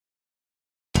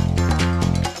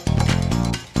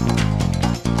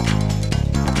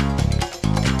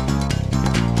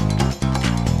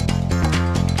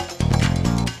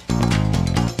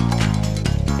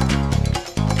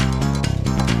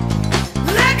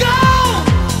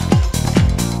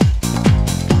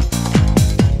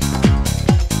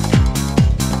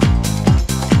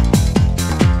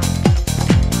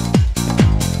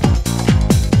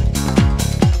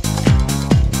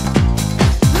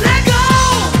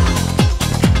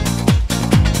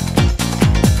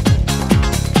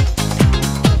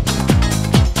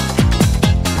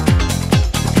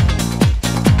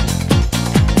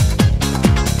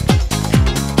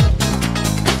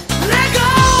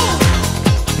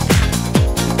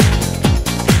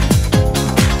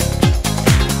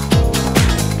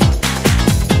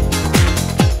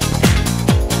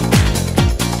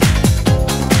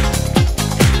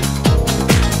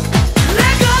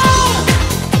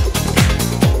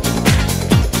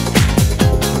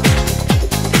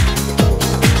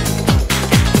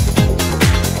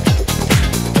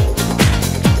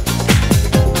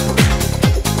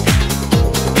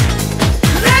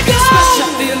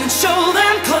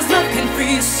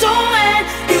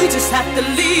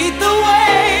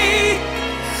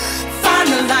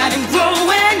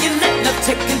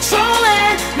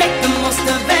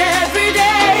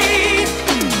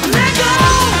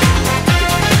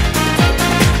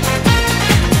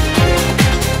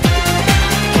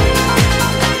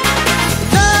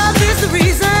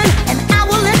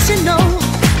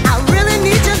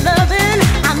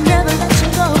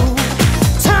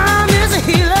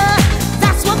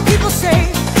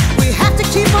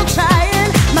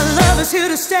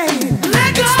to stay.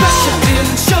 Let go. Express your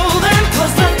feelings, show them,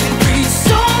 'cause nothing frees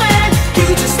so man. You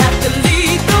just have to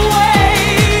lead the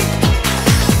way.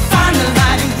 Find the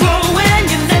light and grow and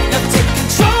you let love take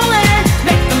control and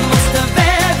make the most of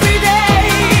every day.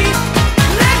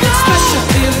 Let go. Express your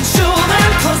feelings, show them,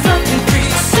 'cause nothing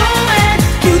frees so man.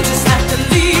 You just have to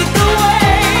lead the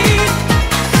way.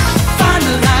 Find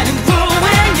the light and grow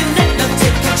and you let love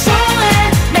take control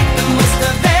and make the most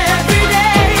of every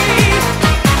day.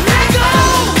 Let go.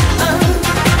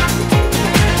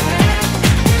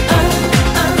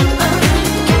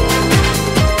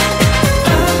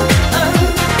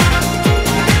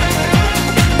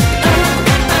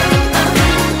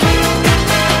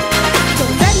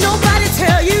 Don't let nobody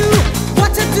tell you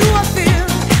what to do or feel.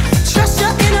 Trust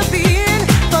your inner being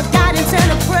for guidance and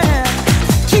a prayer.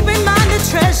 Keep in mind the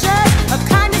treasures of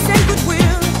kindness and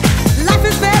goodwill. Life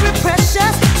is very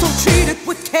precious, so treat it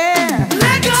with care.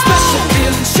 Let go. Express your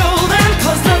feelings, show them,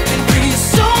 'cause nothing frees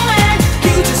so man.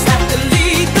 You just have to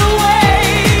lead the way.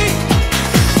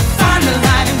 Find the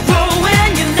light and grow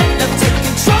and you let love take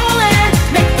control and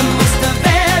make the most of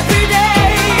every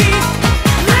day.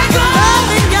 Let go. Love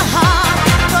in your heart,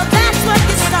 well that's what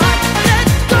you start. Let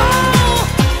go,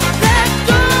 let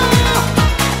go.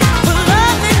 Put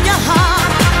love in your heart,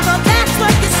 well that's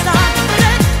what you start.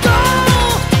 Let go,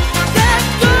 let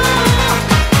go,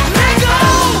 let go.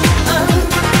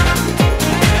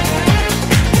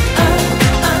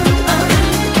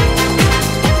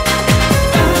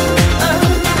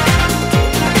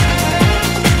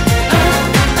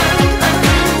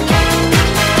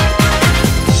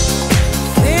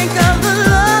 Think of the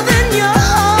love in your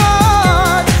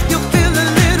heart. You'll feel a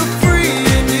little free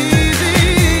and easy.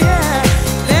 Yeah.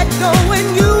 Let go and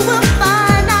you will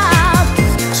find out.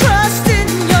 Trust in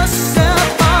yourself.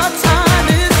 Our time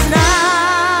is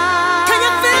now. Can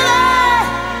you feel it?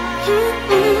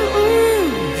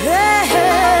 Hey,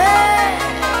 hey.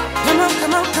 Come on,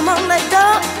 come on, come on, let go.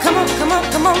 Come on, come on,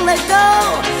 come on, let go.